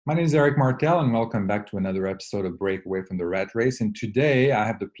My name is Eric Martel, and welcome back to another episode of Break Away from the Rat Race. And today I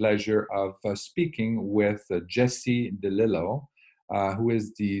have the pleasure of speaking with Jesse DeLillo, who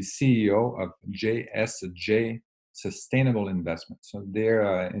is the CEO of JSJ Sustainable Investment. So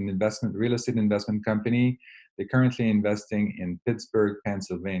they're an real estate investment company. They're currently investing in Pittsburgh,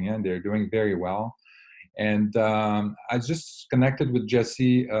 Pennsylvania, and they're doing very well. And I just connected with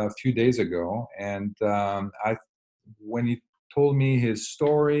Jesse a few days ago, and when he told me his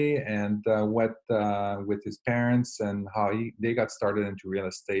story and what with his parents and how they got started into real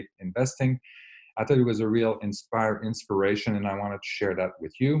estate investing, I thought it was a real inspiration, and I wanted to share that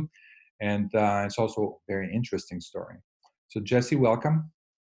with you. And it's also a very interesting story. So Jesse, welcome.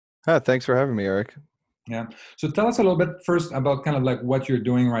 Thanks for having me, Eric. Yeah. So tell us a little bit first about kind of like what you're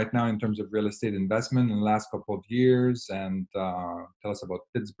doing right now in terms of real estate investment in the last couple of years, and tell us about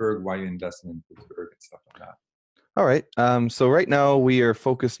Pittsburgh, why you invested in Pittsburgh and stuff like that. All right. So right now we are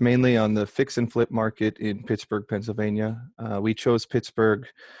focused mainly on the fix and flip market in Pittsburgh, Pennsylvania. We chose Pittsburgh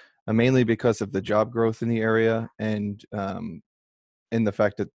mainly because of the job growth in the area and in the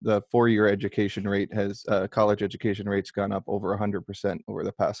fact that the four-year education rate has college education rate's gone up over 100% over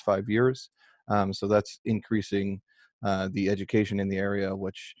the past 5 years. So that's increasing the education in the area,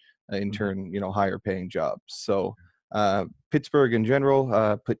 which in turn, higher paying jobs. So Pittsburgh in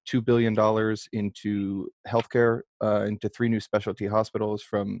general put $2 billion into healthcare, into 3 new specialty hospitals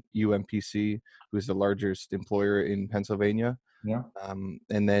from UMPC, who is the largest employer in Pennsylvania. Yeah.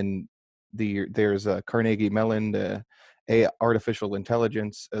 And then there's Carnegie Mellon, artificial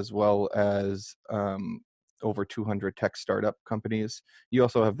intelligence, as well as over 200 tech startup companies. You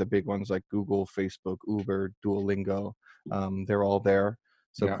also have the big ones like Google, Facebook, Uber, Duolingo. They're all there.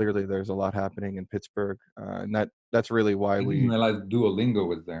 So Yeah. clearly there's a lot happening in Pittsburgh. And that's really why I didn't realize Duolingo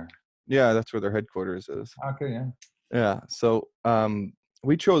was there. Yeah, that's where their headquarters is. Okay, yeah. Yeah. So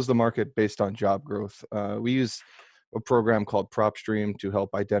we chose the market based on job growth. We use a program called PropStream to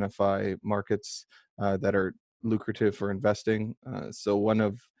help identify markets that are lucrative for investing. So one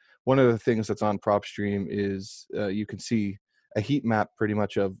of the things that's on PropStream is you can see a heat map pretty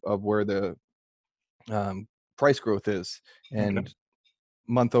much of where the price growth is. And Okay.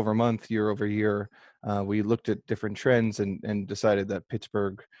 month over month, year over year, we looked at different trends and decided that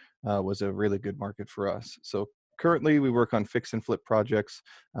Pittsburgh was a really good market for us. So currently we work on fix and flip projects.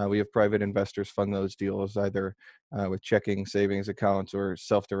 We have private investors fund those deals either with checking savings accounts or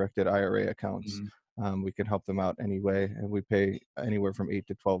self-directed IRA accounts. We can help them out anyway, and we pay anywhere from 8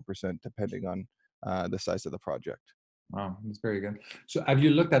 to 12% depending on the size of the project. Wow, that's very good. So have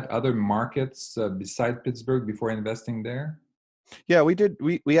you looked at other markets besides Pittsburgh before investing there? Yeah, we did.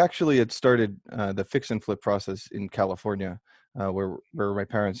 We actually had started the fix and flip process in California, where my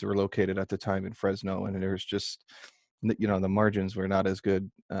parents were located at the time in Fresno, and there was just the margins were not as good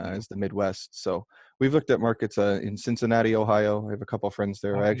as the Midwest. So we've looked at markets in Cincinnati, Ohio. I have a couple of friends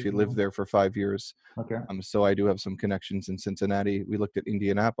there. I actually lived there for 5 years. Okay. So I do have some connections in Cincinnati. We looked at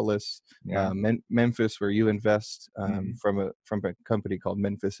Indianapolis, Yeah. Memphis, where you invest, from a company called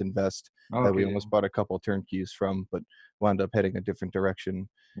Memphis Invest that we almost bought a couple turnkeys from, but wound up heading a different direction.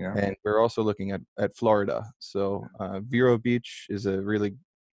 Yeah. And we're also looking at Florida. So Vero Beach is a really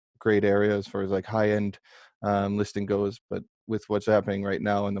great area as far as like high-end listing goes, but with what's happening right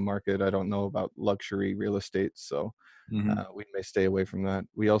now in the market, I don't know about luxury real estate, so we may stay away from that.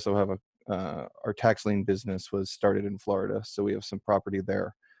 We also have our tax lien business was started in Florida, so we have some property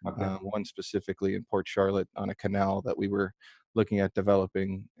there. Okay. One specifically in Port Charlotte on a canal that we were looking at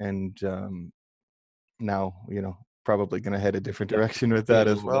developing, and now probably going to head a different direction with that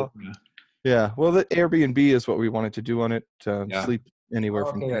as well. Yeah, well, the Airbnb is what we wanted to do on it. Sleep anywhere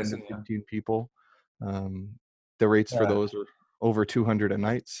from 10 to 15 people. The rates for those are over 200 a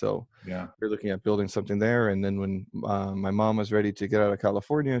night. So we're looking at building something there. And then when my mom was ready to get out of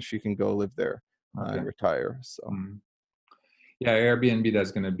California, she can go live there and retire. So yeah, Airbnb,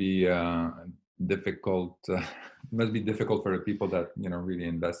 that's going to be difficult. Must be difficult for the people that really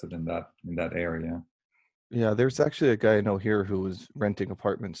invested in that area. Yeah, there's actually a guy I know here who was renting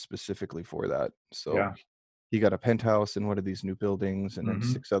apartments specifically for that. So he got a penthouse in one of these new buildings and then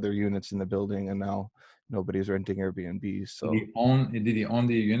 6 other units in the building, and now nobody's renting Airbnb. So did he own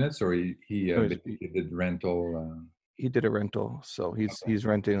the units, or he did rental? He did a rental, so he's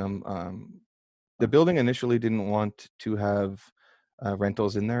renting them. The building initially didn't want to have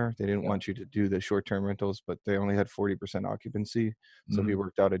rentals in there. They didn't want you to do the short-term rentals, but they only had 40% occupancy. So we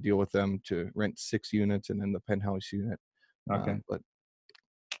worked out a deal with them to rent 6 units and then the penthouse unit. But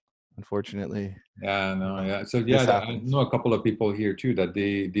unfortunately, So I know a couple of people here too that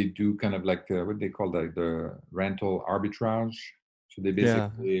they do kind of like what they call the rental arbitrage. So they Yeah.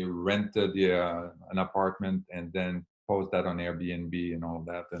 basically rented an apartment and then post that on Airbnb and all of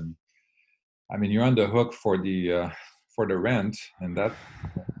that. And I mean, you're on the hook for the rent, and that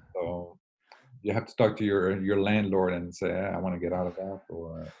so you have to talk to your landlord and say, I want to get out of that,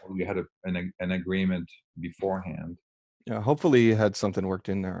 or you had an agreement beforehand. Yeah, hopefully you had something worked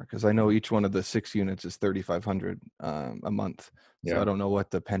in there because I know each one of the 6 units is 3,500 a month. So I Yeah, don't know what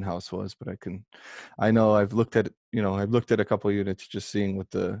the penthouse was, but I know I've looked at I've looked at a couple units just seeing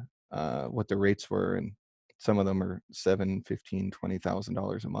what the rates were, and some of them are 7, 15,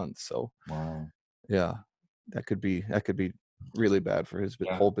 $20,000 a month. So wow, yeah, that could be really bad for his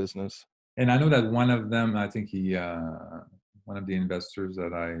yeah. whole business. And I know that one of them, I think one of the investors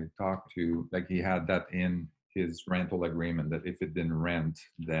that I talked to, like he had that in his rental agreement that if it didn't rent,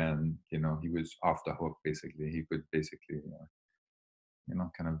 then he was off the hook. Basically, he could basically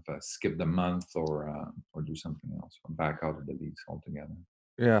kind of skip the month or do something else or back out of the lease altogether.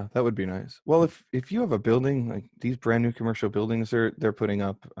 Yeah, that would be nice. Well, if you have a building like these brand new commercial buildings they're putting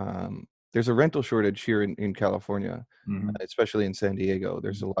up, there's a rental shortage here in California, Hmm. especially in San Diego.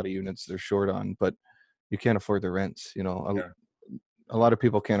 There's a lot of units they're short on, but you can't afford the rents. Yeah, A lot of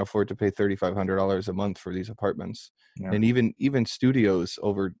people can't afford to pay $3,500 a month for these apartments, yeah, and even studios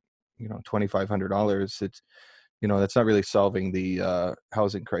over $2,500. It's that's not really solving the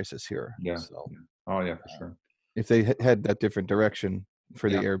housing crisis here. yeah, So yeah. Oh yeah, for sure. if they had that different direction for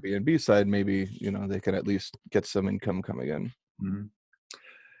the Yeah. Airbnb side, maybe they could at least get some income coming in. Hmm.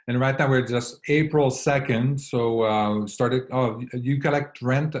 And right now we're just April 2nd, so started. Oh, you collect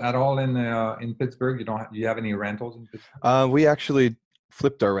rent at all in Pittsburgh? You don't? You have any rentals in Pittsburgh? We actually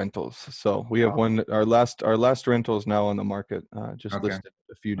flipped our rentals, so we have Oh, one. Our last rental is now on the market, just okay. listed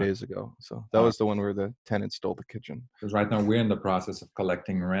a few Uh, days ago. So that was the one where the tenant stole the kitchen. Because right now we're in the process of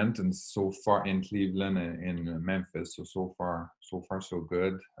collecting rent, and so far in Cleveland and in Memphis, so far so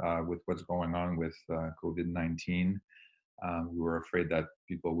good with what's going on with COVID-19. We were afraid that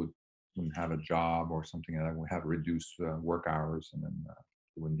people wouldn't have a job or something like that. We have reduced work hours, and then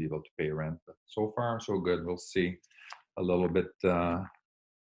they wouldn't be able to pay rent. But so far so good. We'll see a little bit.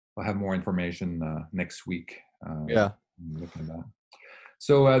 We'll have more information next week. Yeah. Looking at that.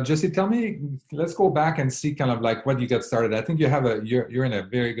 So Jesse, tell me, let's go back and see kind of like what you got started. I think you're in a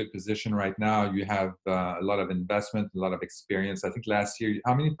very good position right now. You have a lot of investment, a lot of experience. I think last year,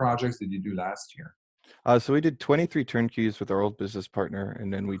 how many projects did you do last year? So we did 23 turnkeys with our old business partner,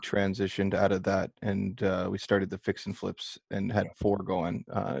 and then we transitioned out of that, and we started the fix and flips and had 4 going.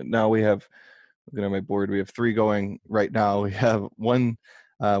 Now we have, looking at my board, we have 3 going right now. We have one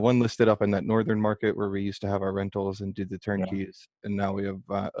listed up in that northern market where we used to have our rentals and did the Yeah. turnkeys, and now we have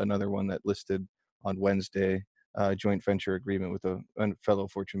another one that listed on Wednesday, joint venture agreement with a fellow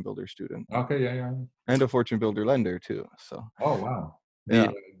Fortune Builder student Okay. Yeah. Yeah. and a Fortune Builder lender too. So Oh wow. The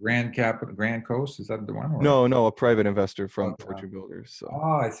yeah, Grand Coast, is that the one or? no, a private investor from Okay. Fortune Builders. So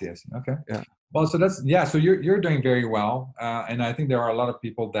Oh, I see. I see. Okay. yeah. Well, so that's yeah. So you're doing very well, and I think there are a lot of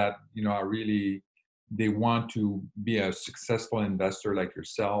people that are really they want to be a successful investor like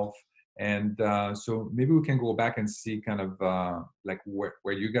yourself, and so maybe we can go back and see kind of like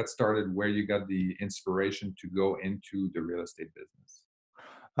where you got started, where you got the inspiration to go into the real estate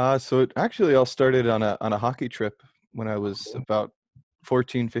business. So it actually all started on a hockey trip when I was about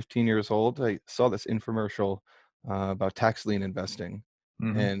 14, 15 years old. I saw this infomercial about tax lien investing,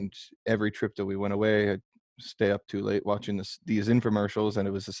 Mm-hmm. and every trip that we went away, I'd stay up too late watching these infomercials, and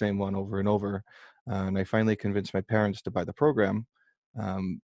it was the same one over and over. And I finally convinced my parents to buy the program.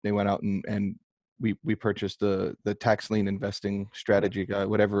 They went out and we purchased the tax lien investing Yeah. strategy guide,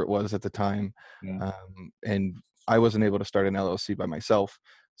 whatever it was at the time, Yeah. and I wasn't able to start an LLC by myself.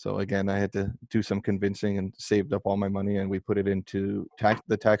 So again, I had to do some convincing and saved up all my money, and we put it into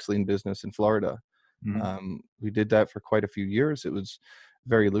the tax lien business in Florida. Mm-hmm. We did that for quite a few years. It was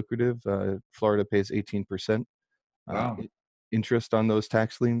very lucrative. Florida pays 18% uh, Wow. i- interest on those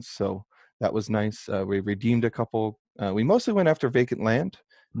tax liens, so that was nice. We redeemed a couple. We mostly went after vacant land,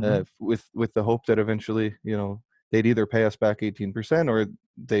 Mm-hmm. with the hope that eventually, they'd either pay us back 18% or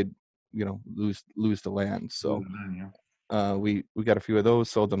they'd, lose the land. So Yeah. we got a few of those,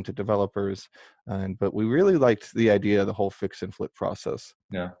 sold them to developers, but we really liked the idea of the whole fix and flip process.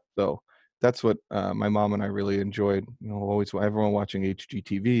 Yeah. So that's what my mom and I really enjoyed. Always everyone watching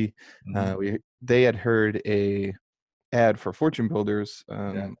HGTV, Mm-hmm. they had heard a ad for Fortune Builders,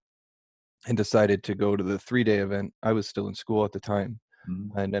 Yeah. and decided to go to the 3-day event. I was still in school at the time,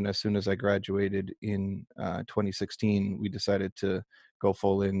 Mm-hmm. and then as soon as I graduated in 2016, we decided to go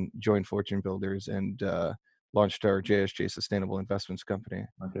full in, join Fortune Builders, and launched our JSJ Sustainable Investments Company.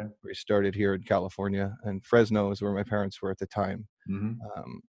 Okay. We started here in California, and Fresno is where my parents were at the time.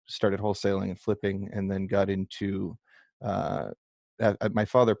 Started wholesaling and flipping, and then got into uh, my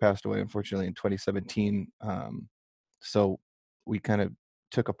father passed away unfortunately in 2017. So we kind of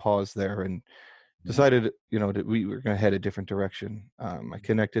took a pause there and Yeah. decided, that we were going to head a different direction. I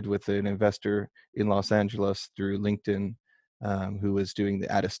connected with an investor in Los Angeles through LinkedIn, who was doing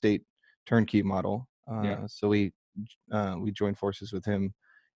the out-of-state turnkey model. Yeah. So we joined forces with him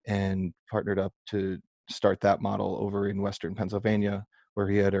and partnered up to start that model over in Western Pennsylvania, where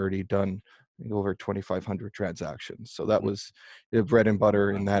he had already done over 2,500 transactions. So that was the bread and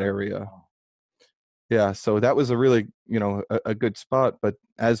butter in that area. Yeah, so that was a really, a good spot. But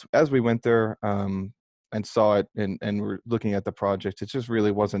as we went there, and saw it, and we're looking at the project, it just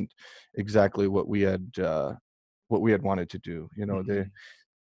really wasn't exactly what we had wanted to do.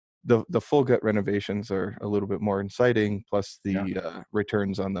 The full gut renovations are a little bit more inciting, plus Yeah. the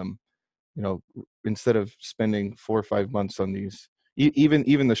returns on them. Instead of spending 4 or 5 months on these,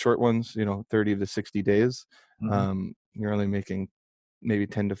 even the short ones, 30 to 60 days, you're only making maybe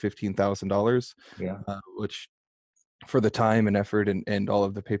 $10,000 to $15,000, Yeah. which, for the time and effort and all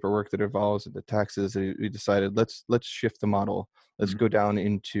of the paperwork that involves and the taxes, we decided let's shift the model. Let's go down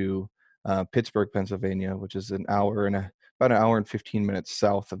into Pittsburgh, Pennsylvania, which is about an hour and 15 minutes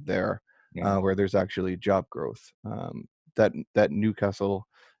south of there, Yeah. where there's actually job growth. That Newcastle,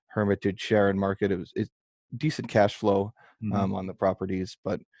 Hermitage, Sharon market, it's decent cash flow on the properties,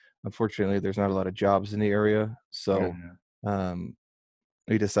 but unfortunately there's not a lot of jobs in the area. So um,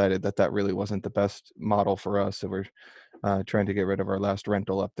 we decided that really wasn't the best model for us. So we're trying to get rid of our last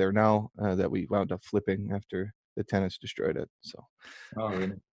rental up there now, that we wound up flipping after the tenants destroyed it. So Oh,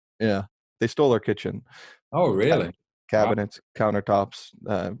 really? yeah, they stole our kitchen, Oh, really? Wow. cabinets, countertops,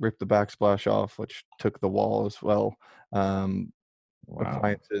 ripped the backsplash off, which took the wall as well. Um, Wow.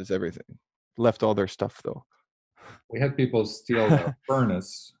 Appliances, everything. Left all their stuff though. We had people steal the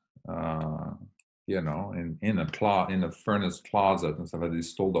furnace, uh, in a furnace closet and stuff. They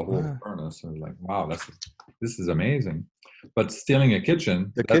stole the whole Ah, furnace. And I was like, wow, this is amazing. But stealing a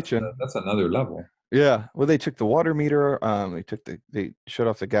kitchen, the kitchen. that's another level. Yeah, well, they took the water meter. They shut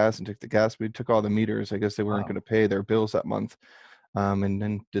off the gas and took the gas. We took all the meters. I guess they weren't Wow. going to pay their bills that month, and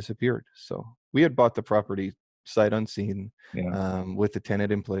then disappeared. So we had bought the property sight unseen, Yeah. with the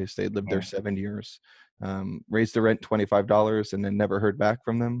tenant in place. They lived there Yeah. 7 years, raised the rent $25, and then never heard back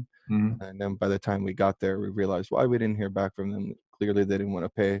from them. Mhm. And then by the time we got there, we realized why we didn't hear back from them. Clearly, they didn't want to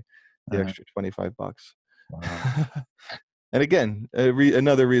pay the Uh, extra $25. wow. And again,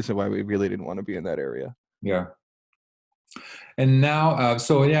 another reason why we really didn't want to be in that area. Yeah. And now,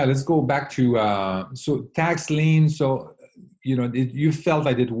 so yeah, let's go back to so tax lien. So you felt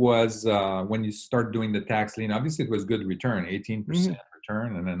like it was when you start doing the tax lien. Obviously, it was good return, 18%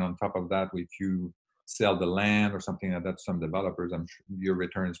 return, and then on top of that, if you sell the land or something like that to some developers, I'm sure your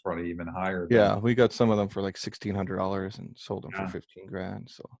return is probably even higher than. Yeah, we got some of them for like $1,600 and sold them for Yeah. 15 grand.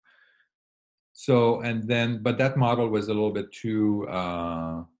 So So and then, but that model was a little bit too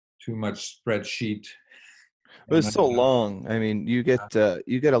much spreadsheet. it And was so long. I mean, you get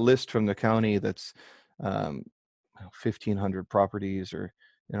a list from the county that's um, 1,500 properties, or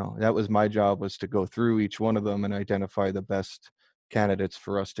that was my job, was to go through each one of them and identify the best candidates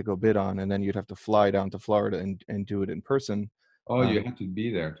for us to go bid on, and then you'd have to fly down to Florida and do it in person. oh, you Um, had to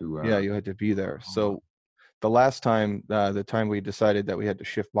be there to. yeah, you had to be there. So the time we decided that we had to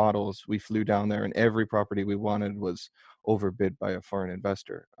shift models, we flew down there, and every property we wanted was overbid by a foreign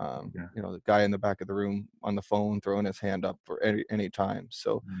investor. Yeah. The guy in the back of the room on the phone throwing his hand up for any time.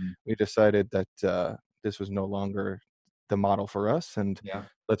 So Mhm. we decided that this was no longer the model for us, and Yeah.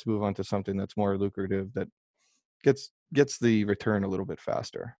 let's move on to something that's more lucrative, that gets the return a little bit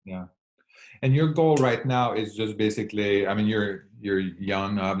faster. Yeah. And your goal right now is just basically, I mean, you're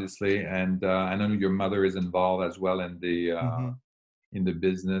young, obviously, and I know your mother is involved as well Hmm. in the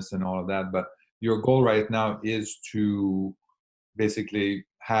business and all of that. But your goal right now is to basically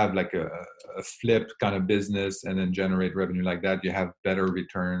have like a flip kind of business and then generate revenue like that. You have better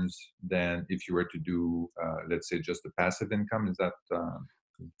returns than if you were to do, let's say, just a passive income. Is that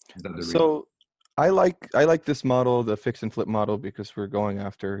the reason? So I like this model, the fix and flip model, because we're going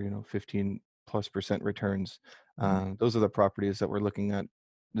after 15+% returns. Those are the properties that we're looking at.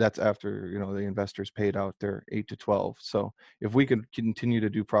 That's after the investors paid out their 8 to 12. So if we can continue to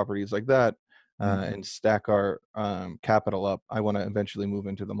do properties like that, Mhm. and stack our capital up, I want to eventually move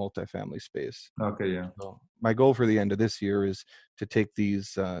into the multifamily space. Okay. Yeah. So my goal for the end of this year is to take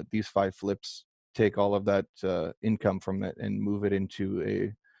these 5 flips, take all of that income from it, and move it into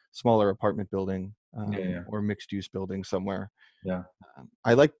a smaller apartment building, Yeah. Yeah. or mixed use building somewhere. Yeah.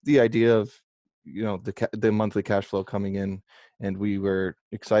 I like the idea of the monthly cash flow coming in, and we were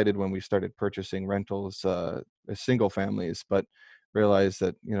excited when we started purchasing rentals as single families, but realized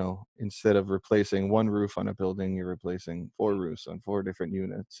that instead of replacing one roof on a building, you're replacing four roofs on four different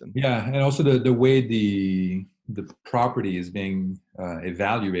units. And Yeah, and also the way the property is being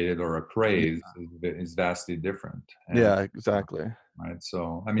evaluated or appraised is vastly different. And yeah, exactly. right,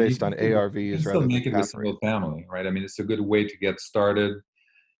 so I mean, Based on you can ARVs still rather than make it with cap rate. single family, right? I mean, it's a good way to get started,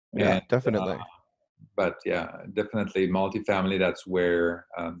 Yeah, and definitely. but yeah, definitely multifamily. That's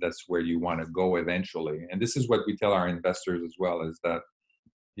where you want to go eventually. And this is what we tell our investors as well: is that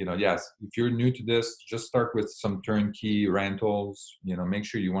yes, if you're new to this, just start with some turnkey rentals. Make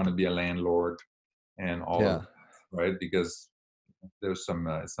sure you want to be a landlord and all of Yeah, that, right? Because there's some,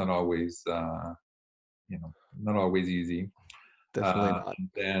 it's not always, not always easy. definitely not.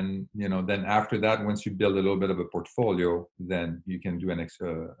 Then after that, once you build a little bit of a portfolio, then you can do an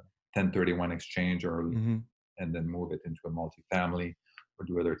 1031 exchange Hmm. and then move it into a multifamily or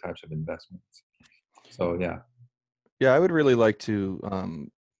do other types of investments. So yeah. Yeah, I would really like to.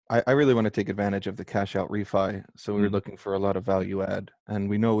 I really want to take advantage of the cash out refi. So we were Mhm. looking for a lot of value add, and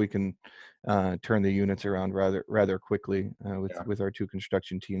we know we can turn the units around rather quickly Yeah. with our two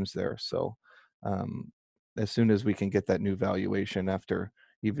construction teams there. So um, as soon as we can get that new valuation after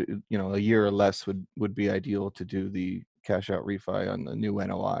even a year or less would be ideal to do the cash out refi on the new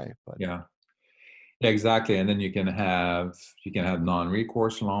NOI. But Yeah. Yeah, exactly. And then you can have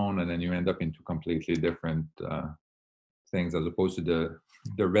non-recourse loan, and then you end up into completely different things as opposed to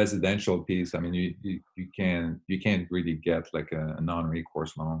the residential piece. I mean, you can't really get like a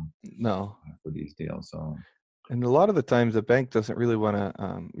non-recourse loan no. for these deals. So And a lot of the times the bank doesn't really want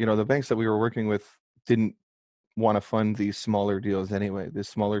to, the banks that we were working with didn't want to fund these smaller deals anyway. The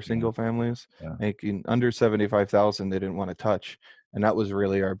smaller yeah, single families yeah, making under 75,000, they didn't want to touch, and that was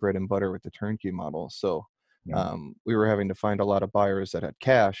really our bread and butter with the turnkey model. So yeah, we were having to find a lot of buyers that had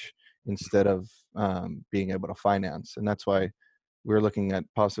cash instead of being able to finance, and that's why we're looking at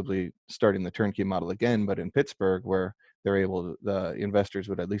possibly starting the turnkey model again, but in Pittsburgh, where the investors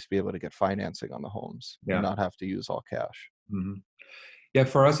would at least be able to get financing on the homes and yeah. not have to use all cash. hmm Yeah,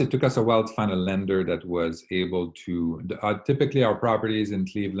 for us, it took us a while to find a lender that was able to. Typically, our properties in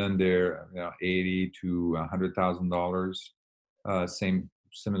Cleveland, they're 80 to $100,000.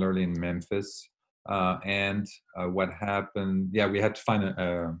 Similarly in Memphis. And what happened? Yeah, we had to find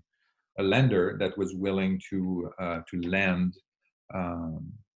a lender that was willing to lend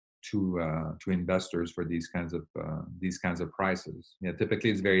um, to investors for these kinds of prices. Yeah, typically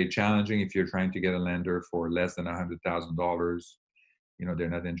it's very challenging if you're trying to get a lender for less than $100,000. They're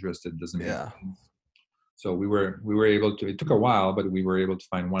not interested. Doesn't make Yeah. sense. So we were able to. It took a while, but we were able to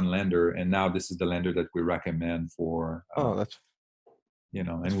find one lender, and now this is the lender that we recommend for. Oh, And that's we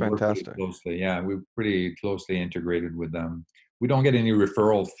work pretty fantastic. closely. Yeah, we're pretty closely integrated with them. We don't get any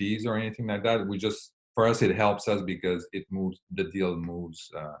referral fees or anything like that. For us, it helps us because the deal moves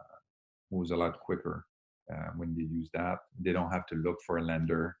a lot quicker when they use that. They don't have to look for a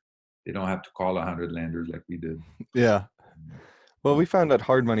lender. They don't have to call 100 lenders like we did. Yeah. Well, So, we found that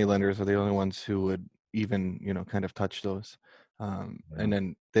hard money lenders are the only ones who would even, kind of touch those. yeah. And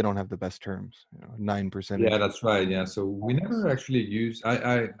then they don't have the best terms, 9% Yeah, interest. that's right. Yeah, so we never actually used.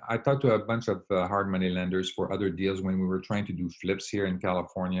 I talked to a bunch of hard money lenders for other deals when we were trying to do flips here in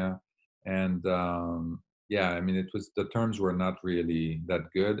California, and yeah, I mean the terms were not really that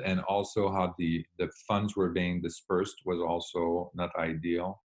good, and also how the funds were being dispersed was also not ideal.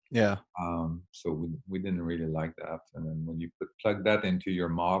 Yeah. So we didn't really like that. And then when you plug that into your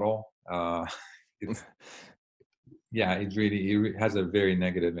model, it's yeah, it has a very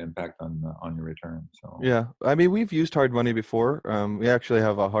negative impact on your return. So Yeah. I mean, we've used hard money before. We actually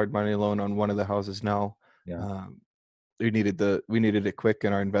have a hard money loan on one of the houses now. yeah, Um, we needed it quick,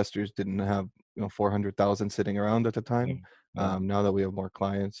 and our investors didn't have 400,000 sitting around at the yeah, time. yeah, Now that we have more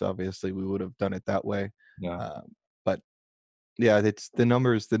clients, obviously we would have done it that way. yeah. But yeah, it's the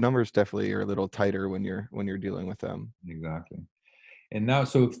numbers definitely are a little tighter when you're dealing with them. Exactly. And now,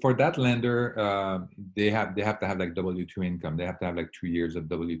 so for that lender, they have to have like W-2 income. They have to have like 2 years of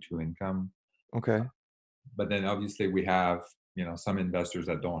W-2 income. Okay. But then obviously we have some investors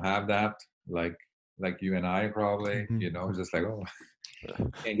that don't have that, like you and I probably, Mhm. just like, oh,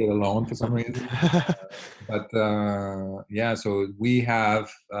 can't get a loan for some reason. But yeah, so we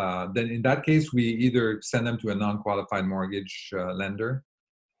have then in that case we either send them to a non-qualified mortgage lender,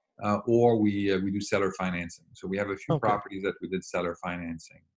 or we do seller financing. So we have a few Okay. properties that we did seller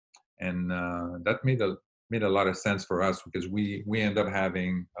financing, and that made a lot of sense for us because we end up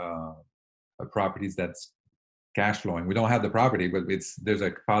having properties that's cash flowing. We don't have the property, but there's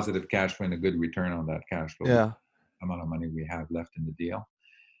a positive cash flow and a good return on that cash flow, Yeah. amount of money we have left in the deal.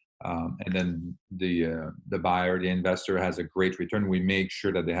 And then the buyer, the investor, has a great return. We make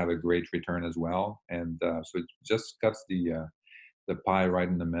sure that they have a great return as well, and so it just cuts the pie right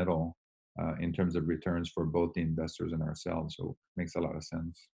in the middle in terms of returns for both the investors and ourselves. So it makes a lot of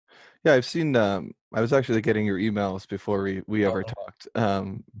sense. Yeah, I've seen. I was actually getting your emails before we ever Uh, talked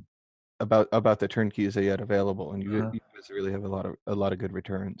about the turnkeys that you had available, and you guys really have a lot of good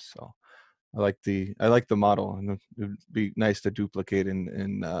returns. So I like the model, and it'd be nice to duplicate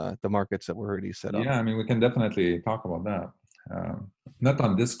in the markets that we're already set up. yeah, I mean, we can definitely talk about that. Not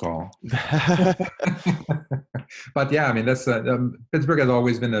on this call. But yeah, I mean, that's Pittsburgh has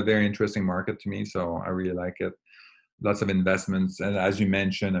always been a very interesting market to me, so I really like it. Lots of investments, and as you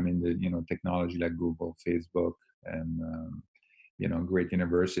mentioned, I mean, technology like Google, Facebook, and great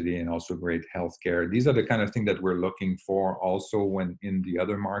university, and also great healthcare. These are the kind of thing that we're looking for. Also, when in the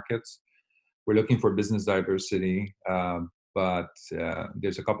other markets, we're looking for business diversity. But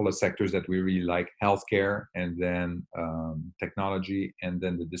there's a couple of sectors that we really like: healthcare, and then technology, and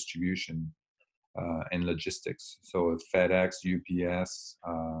then the distribution and logistics. So FedEx, UPS,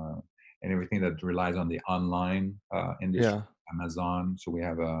 and everything that relies on the online industry, Yeah. Amazon. So we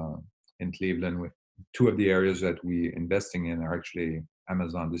have in Cleveland, two of the areas that we're investing in are actually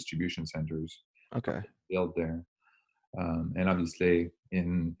Amazon distribution centers Okay. built there. And obviously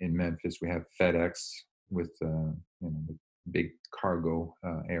in Memphis, we have FedEx with the big cargo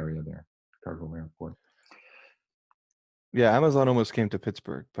area there, cargo airport. Yeah, Amazon almost came to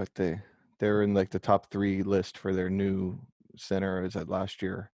Pittsburgh, but they're in like the top 3 list for their new center as at last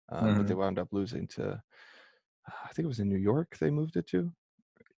year. But they Mhm. wound up losing to, I think it was in New York they moved it to.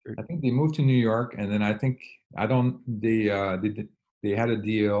 I think they moved to New York, and then I think I don't they had a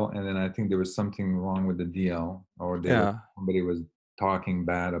deal, and then I think there was something wrong with the deal, or Yeah. somebody was talking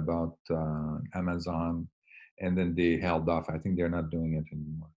bad about Amazon, and then they held off. I think they're not doing it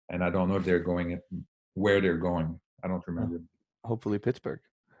anymore, and I don't know if they're going where they're going. I don't Oh, remember. hopefully Pittsburgh.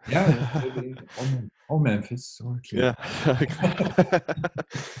 Yeah, yeah, maybe. Or Memphis or Yeah. Cleveland.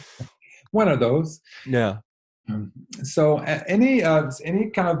 One of those. Yeah. So, any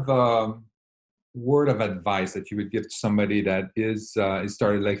kind of word of advice that you would give to somebody that is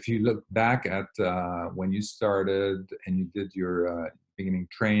started, like if you look back at when you started and you did your beginning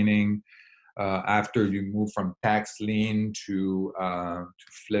training, after you moved from tax lien to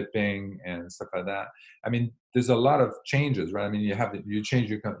flipping and stuff like that. I mean, there's a lot of changes, right? I mean, you change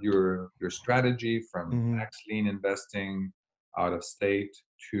your strategy from Hmm. tax lien investing out of state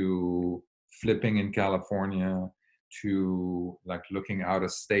to flipping in California to like looking out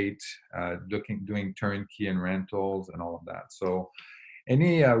of state, doing turnkey and rentals and all of that. So,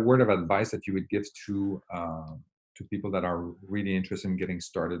 any word of advice that you would give to people that are really interested in getting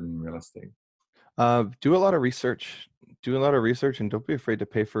started in real estate? Do a lot of research. Do a lot of research, and don't be afraid to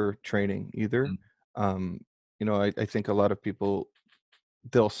pay for training either. Mm, Um, I think a lot of people,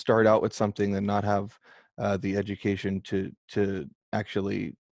 they'll start out with something and not have the education to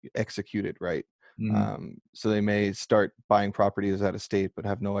actually execute it right. mhm, So they may start buying properties out of state, but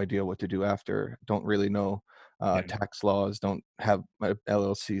have no idea what to do after. Don't really know yeah, tax laws. Don't have a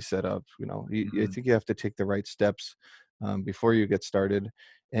LLC set up. I mhm, think you have to take the right steps before you get started,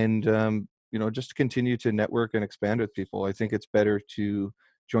 and just continue to network and expand with people. I think it's better to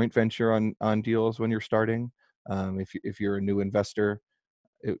joint venture on deals when you're starting. If you're a new investor,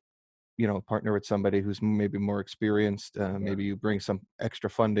 it, partner with somebody who's maybe more experienced. yeah, Maybe you bring some extra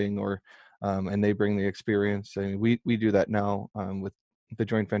funding, or and they bring the experience. I mean, we do that now with the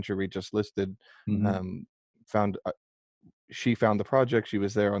joint venture we just listed. mhm, Um, found She found the project. She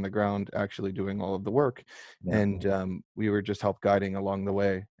was there on the ground, actually doing all of the work, yeah, and we were just help guiding along the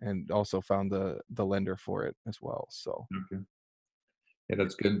way, and also found the lender for it as well. So okay. Yeah,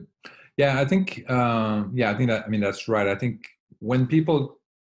 that's good. Yeah, I think that, I mean, that's right. I think when people,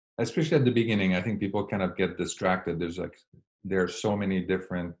 especially at the beginning, I think people kind of get distracted. There are so many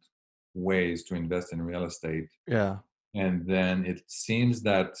different ways to invest in real estate. yeah, And then it seems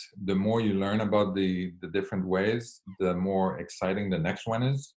that the more you learn about the different ways, the more exciting the next one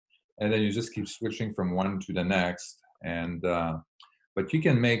is. And then you just keep switching from one to the next. And but you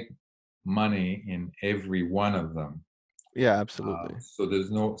can make money in every one of them. yeah, absolutely. So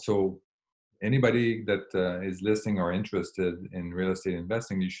there's no so anybody that is listening or interested in real estate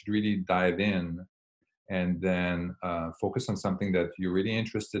investing, you should really dive in and then focus on something that you're really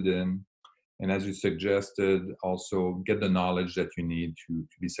interested in, and as you suggested, also get the knowledge that you need to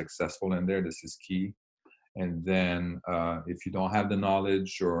be successful in there. This is key. And then if you don't have the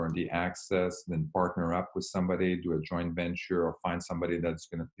knowledge or the access, then partner up with somebody, do a joint venture, or find somebody that's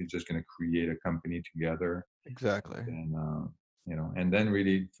just gonna create a company together. Exactly. And and then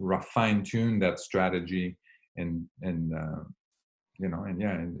really fine tune that strategy, and and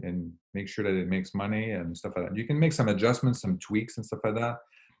make sure that it makes money and stuff like that. You can make some adjustments, some tweaks and stuff like that,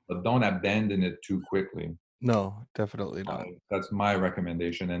 but don't abandon it too quickly. No, definitely not. That's my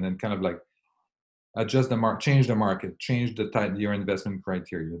recommendation. And then kind of like adjust the mark, change the market, change the type, your investment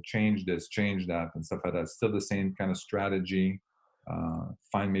criteria, change this, change that, and stuff like that. Still the same kind of strategy.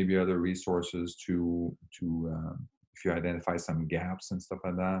 Find maybe other resources if you identify some gaps and stuff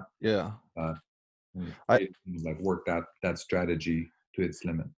like that. Yeah. Uh, I like work that strategy to its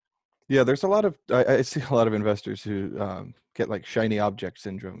limit. Yeah, there's a lot of I see a lot of investors who get like shiny object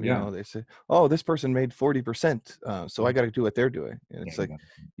syndrome. You Yeah, know, they say, "Oh, this person made 40%, so I yeah, got to do what they're doing." And yeah, it's like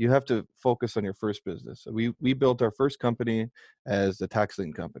you have to focus on your first business. So we built our first company as the tax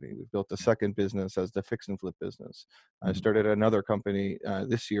lien company. We built the second business as the fix and flip business. I mhm, started another company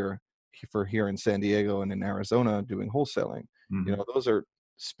this year for here in San Diego and in Arizona doing wholesaling. You mhm, know, those are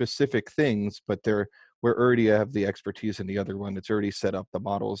specific things, but we're already have the expertise in the other one. It's already set up. The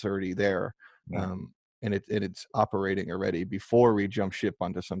model's already there, yeah, um, and it's operating already before we jump ship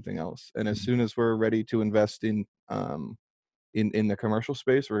onto something else. And as mhm, soon as we're ready to invest in the commercial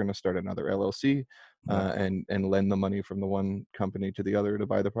space, we're going to start another LLC yeah, and lend the money from the one company to the other to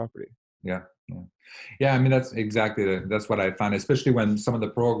buy the property. yeah, yeah. Yeah, I mean that's exactly that's what I found, especially when some of the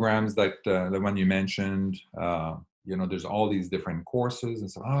programs like the one you mentioned. There's all these different courses,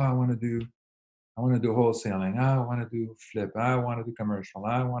 and so I want to do wholesaling. I want to do flip. I want to do commercial.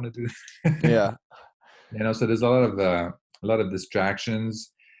 I want to do, Yeah, so there's a lot of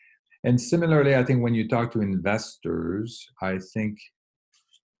distractions. And similarly, I think when you talk to investors, I think,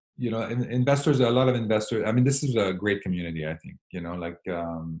 investors, a lot of investors, I mean, this is a great community, I think,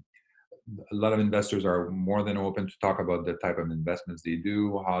 a lot of investors are more than open to talk about the type of investments they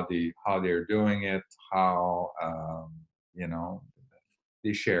do, how they're doing it, how, you know,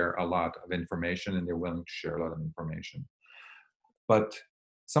 they share a lot of information and they're willing to share a lot of information. But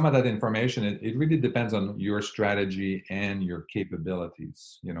some of that information, it really depends on your strategy and your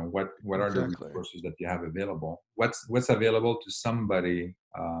capabilities. What are the exactly. resources that you have available? What's available to somebody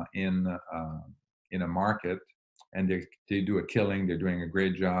in a market, and they do a killing, they're doing a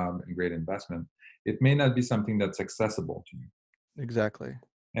great job and great investment. It may not be something that's accessible to you. Exactly.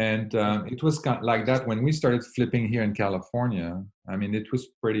 And it was kind of like that when we started flipping here in California. I mean, it was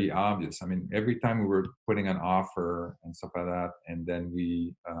pretty obvious. I mean, every time we were putting an offer and stuff like that, and then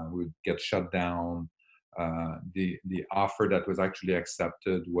we would get shut down. The offer that was actually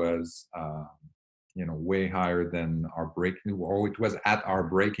accepted was way higher than our break, or it was at our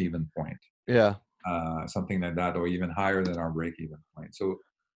break even point, Yeah. something like that, or even higher than our break even point. So,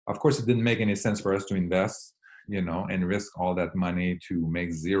 of course, it didn't make any sense for us to invest, and risk all that money to make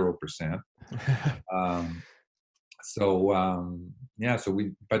 0%. Um,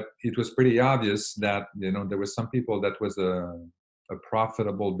 but it was pretty obvious that, there was some people that was a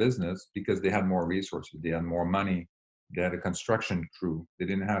profitable business because they had more resources, they had more money, they had a construction crew, they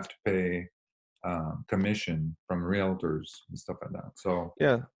didn't have to pay commission from realtors and stuff like that. So,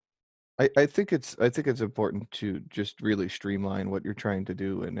 Yeah. I think it's important to just really streamline what you're trying to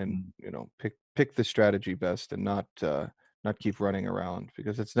do and then, mm, pick the strategy best and not keep running around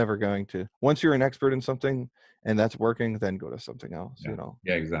because it's never going to once you're an expert in something and that's working, then go to something else, yeah,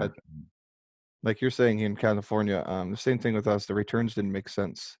 yeah, But exactly. like you're saying in California, the same thing with us, the returns didn't make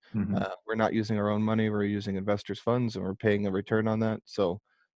sense. Hmm. We're not using our own money, we're using investors' funds and we're paying a return on that. So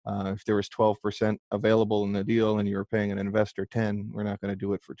if there was 12% available in the deal and you were paying an investor 10, we're not going to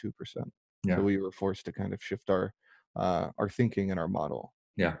do it for 2%. So Yeah, we were forced to kind of shift our thinking and our model.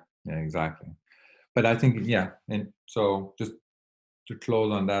 yeah, yeah, exactly. But I think, yeah, and so just to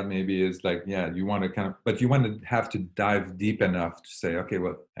close on that, maybe is like, yeah, you want to but you want to have to dive deep enough to say, okay,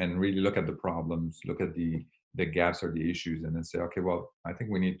 well, and really look at the problems, look at the gaps or the issues, and then say, okay, well, I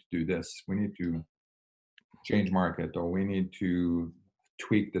think we need to do this. We need to change market, or we need to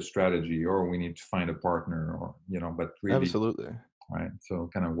tweak the strategy, or we need to find a partner, or but really, Absolutely. right? So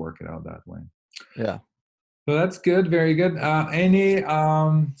kind of work it out that way. Yeah. So that's good, very good.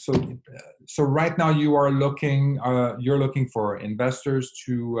 So right now you're looking for investors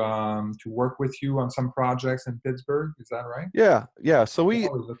to work with you on some projects in Pittsburgh. Is that right? Yeah. Yeah. So You're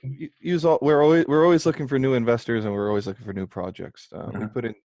always looking. we're always looking for new investors and we're always looking for new projects. Uh-huh.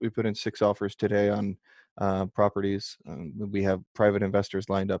 We put in 6 offers today on properties. We have private investors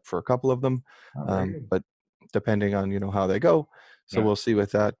lined up for a couple of them, Oh, very good. but depending on how they go, so Yeah. we'll see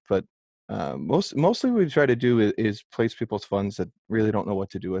with that. But Mostly what we try to do is place people's funds that really don't know what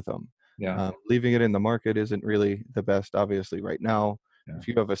to do with them. Yeah. Leaving it in the market isn't really the best, obviously, right now. Yeah. If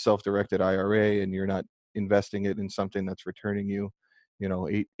you have a self-directed IRA and you're not investing it in something that's returning you,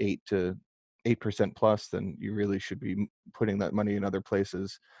 8% plus, then you really should be putting that money in other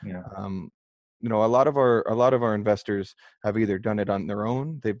places. Yeah. A lot of our investors have either done it on their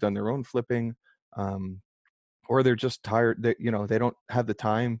own, they've done their own flipping, or they're just tired. They don't have the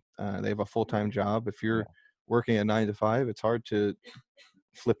time. They have a full-time job. If Yeah. you're working a 9 to 5, it's hard to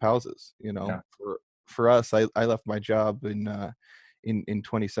flip houses. Yeah. For us, I left my job in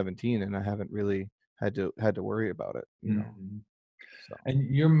 2017, and I haven't really had to worry about it. Mhm. So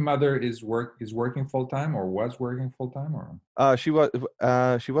And your mother is working full time or was working full time or? she was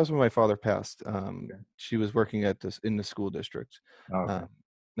when my father passed. Okay. She was working in the school district, Oh, okay. um,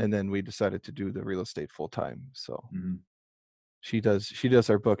 and then we decided to do the real estate full time. So Mhm. she does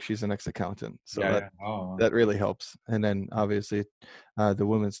our book. She's an ex-accountant, so Yeah. that Yeah. Oh, that really helps. And then obviously, the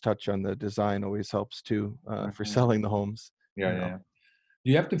woman's touch on the design always helps too, for uh-huh. selling the homes. Yeah. You Yeah. know. Yeah.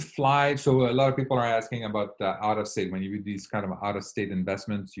 You have to fly. So a lot of people are asking about out of state. When you do these kind of out of state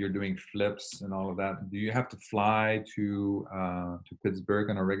investments, you're doing flips and all of that. Do you have to fly to Pittsburgh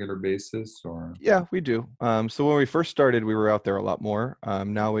on a regular basis, or? Yeah, we do. So when we first started, we were out there a lot more.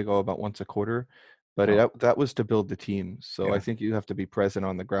 Now we go about once a quarter, but Oh, that was to build the teams. So I yeah. think you have to be present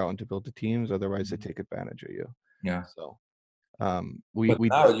on the ground to build the teams, otherwise they Mhm. take advantage of you. Yeah. So we But we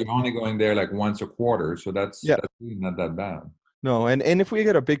now did. you're only going there like once a quarter, so that's Yeah. really not that bad. No, and if we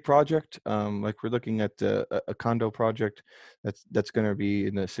get a big project, like we're looking at a condo project that's going to be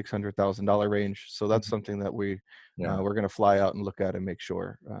in the $600,000 range, so that's Mhm. something that Yeah. we're going to fly out and look at and make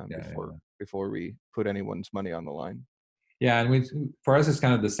sure, Yeah. Yeah. before we put anyone's money on the line. Yeah, and for us, it's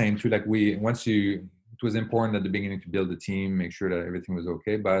kind of the same too. Like it was important at the beginning to build the team, make sure that everything was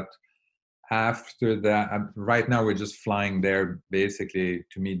okay. But after that, right now we're just flying there basically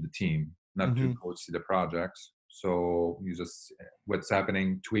to meet the team, not to Hmm. go see the projects. So you just what's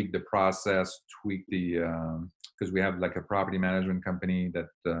happening, tweak the process, tweak the because we have like a property management company that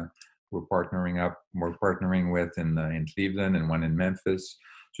we're partnering with in Cleveland and one in Memphis.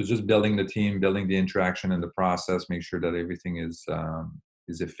 So just building the team, building the interaction and the process, make sure that everything is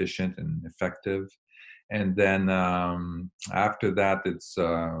efficient and effective. And then after that, it's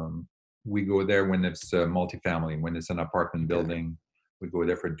we go there when it's multifamily, when it's an apartment Yeah. building. We go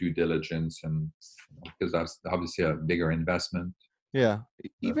there for due diligence, and because that's obviously a bigger investment. Yeah,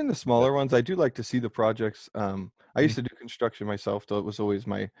 But, even the smaller ones, I do like to see the projects. I mm, used to do construction myself, though it was always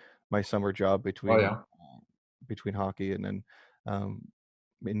my summer job oh between yeah. between hockey and then um,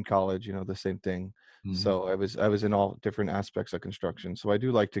 in college, the same thing. Mhm. So I was in all different aspects of construction. So I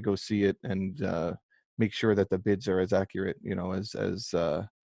do like to go see it and make sure that the bids are as accurate,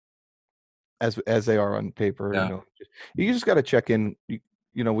 as they are on paper. Yeah. You just got to check in.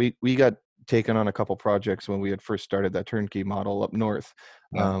 We got taken on a couple projects when we had first started that turnkey model up north,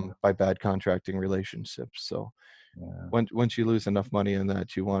 Yeah. by bad contracting relationships. So Yeah. once you lose enough money in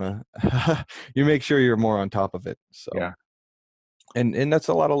that, you want to you make sure you're more on top of it. So Yeah. and that's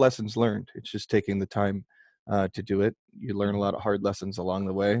a lot of lessons learned. It's just taking the time to do it. You learn a Mhm. lot of hard lessons along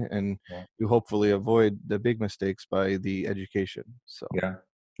the way, and Yeah. you hopefully avoid the big mistakes by the education. So Yeah.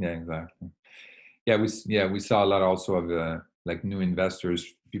 Yeah. Exactly. Yeah, we saw a lot also of like new investors,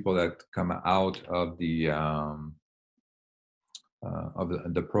 people that come out of the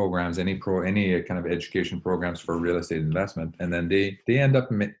programs, any kind of education programs for real estate investment, and then they end up.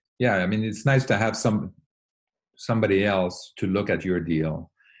 Yeah, I mean, it's nice to have somebody else to look at your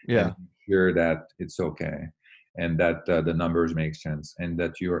deal and yeah, make sure that it's okay, and that the numbers make sense, and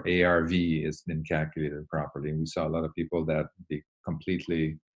that your ARV has been calculated properly. We saw a lot of people that they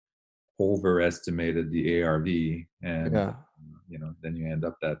completely overestimated the ARV, and yeah. then you end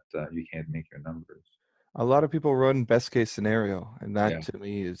up that you can't make your numbers. A lot of people run best case scenario, and that Yeah, to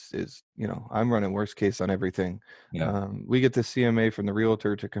me is I'm running worst case on everything. yeah, We get the CMA from the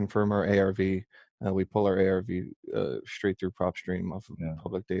realtor to confirm our ARV. We pull our ARV straight through PropStream off of yeah,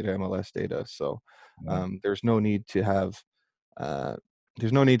 public data, MLS data. So yeah, there's no need to have uh,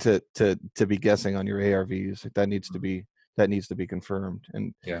 there's no need to be guessing on your ARVs. That needs to be confirmed.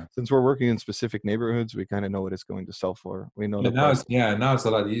 And yeah. since we're working in specific neighborhoods, we kind of know what it's going to sell for. We know the price. Now it's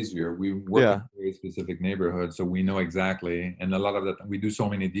a lot easier. We work in Yeah, a very specific neighborhood, so we know exactly. And a lot of that, we do so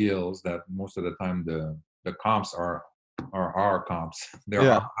many deals that most of the time the comps are our comps. They're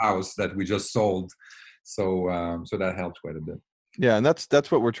yeah. our house that we just sold. So that helps quite a bit. Yeah, and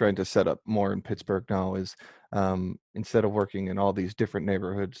that's what we're trying to set up more in Pittsburgh now is instead of working in all these different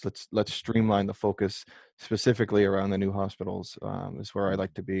neighborhoods, let's streamline the focus specifically around the new hospitals is where I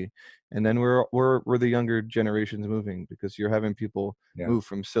like to be. And then we're the younger generations moving because you're having people Yeah. move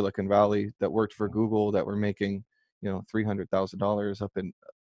from Silicon Valley that worked for Google that were making, $300,000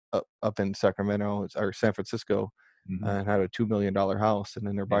 up in Sacramento or San Francisco Hmm. and had a $2 million house, and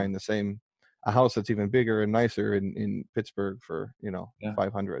then they're Yeah. buying a house that's even bigger and nicer in Pittsburgh for Yeah.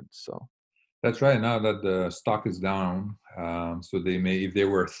 500. So That's right. Now that the stock is down, so they may, if they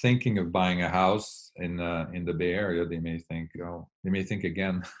were thinking of buying a house in the Bay Area, they may think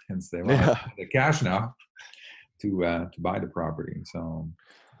again and say, "Well, I yeah, have the cash now to buy the property." So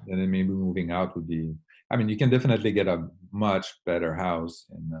then maybe moving out would be. I mean, you can definitely get a much better house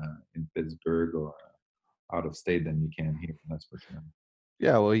in Pittsburgh or out of state than you can here. That's for sure.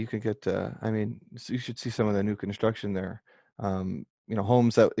 yeah. Well, you could get. I mean, you should see some of the new construction there.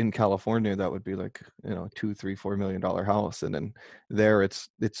 Homes that in California that would be like $2, $3, $4 million house, and then there it's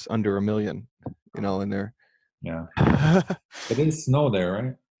under $1 million. And they're Yeah, but there's snow there,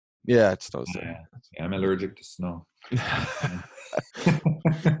 right? yeah, it snows Yeah, there. yeah, I'm allergic to snow.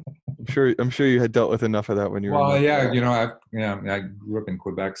 I'm sure you had dealt with enough of that when you were in Well, yeah, Montreal. I grew up in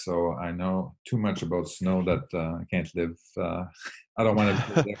Quebec, so I know too much about snow that I can't live. I don't want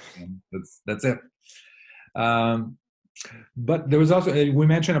to live there. And that's it. Um, but there was also we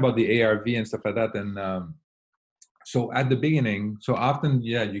mentioned about the ARV and stuff like that, and so at the beginning, so often,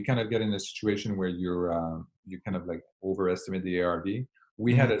 yeah, you kind of get in a situation where you kind of like overestimate the ARV.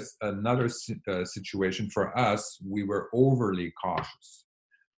 We had Mhm. another situation for us. We were overly cautious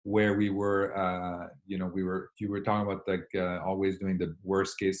where we were you were talking about like always doing the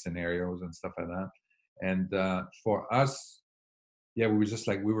worst case scenarios and stuff like that, and for us, yeah, we were just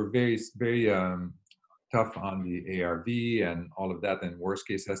like we were very very tough on the ARV and all of that, and worst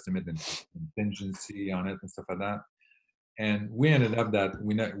case estimate and contingency on it and stuff like that, and we ended up that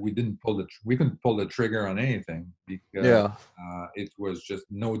we didn't we couldn't pull the trigger on anything because Yeah. it was just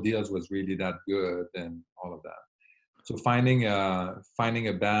no deals was really that good and all of that. So finding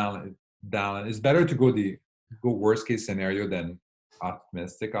a balance. It's better to go worst case scenario than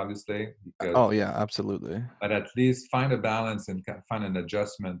optimistic, obviously, because Oh yeah, absolutely. but at least find a balance and find an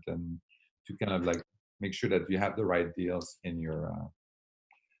adjustment and to kind of like make sure that you have the right deals in your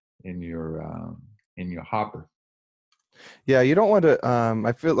in your hopper. Yeah, you don't want to.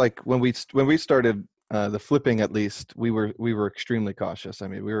 I feel like when we started the flipping, at least we were extremely cautious. I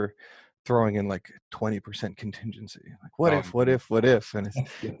mean, we were throwing in like 20% contingency. Like, what Oh, if, what if, what if? And it's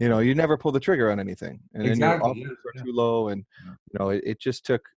yeah. you never pull the trigger on anything, and then your Exactly. Yeah, offers are yeah, too low, and yeah.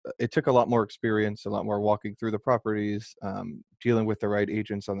 it took a lot more experience, a lot more walking through the properties, dealing with the right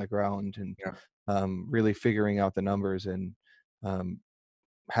agents on the ground, and Yeah. really figuring out the numbers and um,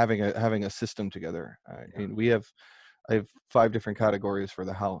 having a system together. I Yeah. mean, I have 5 different categories for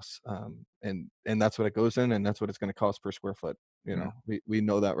the house, and that's what it goes in, and that's what it's going to cost per square foot. Yeah. We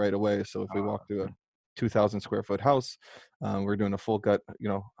know that right away. So if we walk through a Okay. 2,000 square foot house, we're doing a full gut,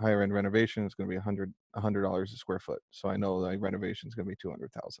 higher end renovation. It's going to be $100 a square foot. So I know the renovation is going to be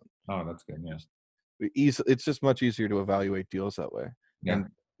 200,000. Oh, that's good. Yeah. Just easy. It's just much easier to evaluate deals that way. Yeah. And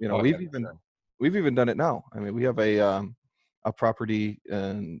Oh, yeah, we've for even sure. we've even done it now. I mean, we have a property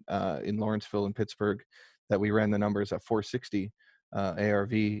in Lawrenceville in Pittsburgh that we ran the numbers at 460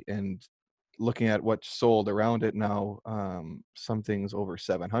 ARV, and looking at what sold around it now, some things over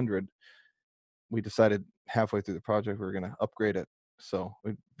 700. We decided halfway through the project we were going to upgrade it, so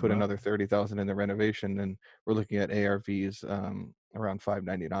we put Wow. another 30,000 in the renovation, and we're looking at ARVs around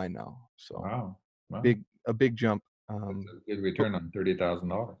 599 now. So Wow. Wow. a big jump. That's um, a good but return on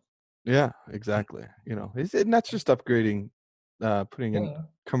 $30,000. yeah, exactly. And that's just upgrading, putting in Yeah.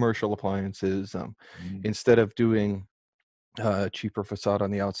 commercial appliances. Mhm. Instead of doing a cheaper facade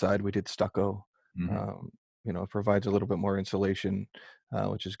on the outside, we did stucco. Mhm. um, it provides a little bit more insulation,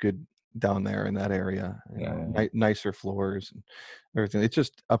 which is good down there in that area. Yeah, yeah, yeah. Nicer floors and everything. It's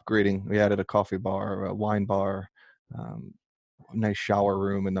just upgrading. We added a coffee bar, a wine bar, um, a nice shower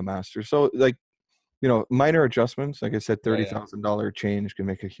room in the master. So like, minor adjustments, like I said, Yeah, yeah. $30,000 change can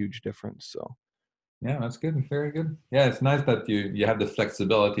make a huge difference. So Yeah, that's good. Very good. Yeah, it's nice that you have the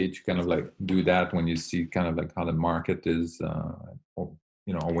flexibility to kind of like do that when you see kind of like how the market is, or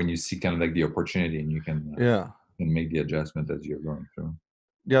or when you see kind of like the opportunity and you yeah. can make the adjustment as you're going through.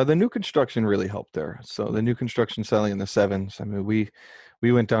 Yeah, the new construction really helped there. So the new construction selling in the sevens. I mean,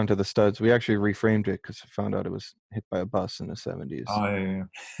 we went down to the studs. We actually reframed it because we found out it was hit by a bus in the 70s. Oh, yeah, yeah,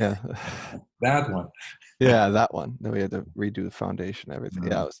 Yeah, yeah. That one. yeah, that one. Then we had to redo the foundation, everything.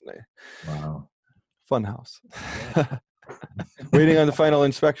 Yeah, Mm, it was a wow. fun house. Yeah. Waiting on the final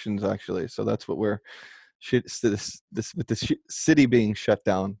inspections, actually. So that's what we're with the city being shut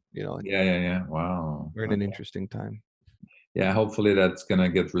down. Yeah. Wow. We're in an interesting time. Yeah, hopefully that's gonna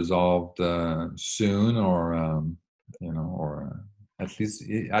get resolved soon, or or at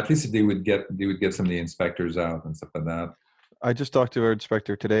least they would get some of the inspectors out and stuff like that. I just talked to our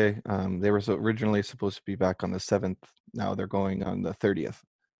inspector today. They were originally supposed to be back on the 7th. Now they're going on the 30th.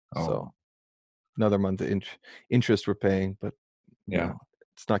 Oh. So another month of interest we're paying, but yeah,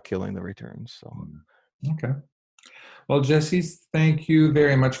 it's not killing the returns. So okay. Well, Jesse, thank you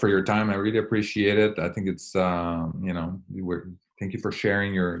very much for your time. I really appreciate it. I think it's thank you for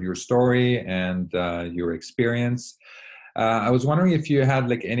sharing your story and your experience. I was wondering if you had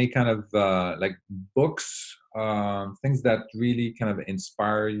like any kind of like books, things that really kind of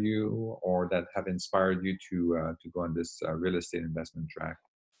inspire you, or that have inspired you to go on this real estate investment track.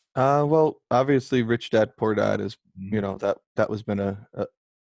 Well, obviously, Rich Dad Poor Dad is that was been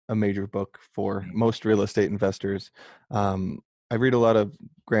a major book for most real estate investors. I read a lot of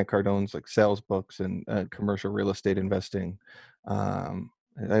Grant Cardone's like sales books and commercial real estate investing. I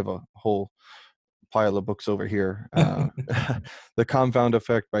have a whole pile of books over here. The Compound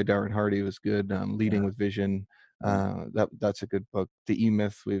Effect by Darren Hardy was good. Leading with Vision. That's a good book. The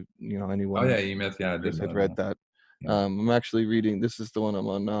E-Myth. Anyone? Oh yeah, E-Myth. Yeah, I did had read that. Yeah. I'm actually reading. This is the one I'm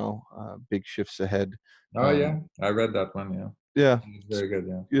on now. Big Shifts Ahead. Oh yeah, I read that one. Yeah. Yeah, it's very good.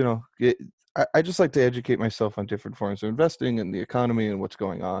 Yeah. I just like to educate myself on different forms of investing and the economy and what's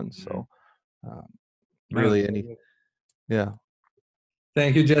going on. So, yeah.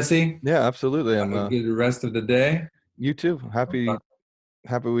 Thank you, Jesse. Yeah, absolutely. Have a good rest of the day. You too. Happy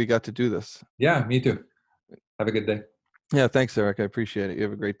we got to do this. Yeah, me too. Have a good day. Yeah, thanks, Eric. I appreciate it. You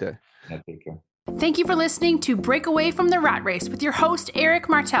have a great day. Yeah, take care. Thank you for listening to Break Away from the Rat Race with your host, Eric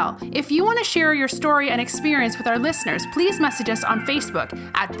Martel. If you want to share your story and experience with our listeners, please message us on Facebook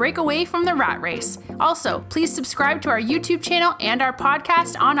at Break Away from the Rat Race. Also, please subscribe to our YouTube channel and our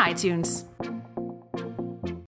podcast on iTunes.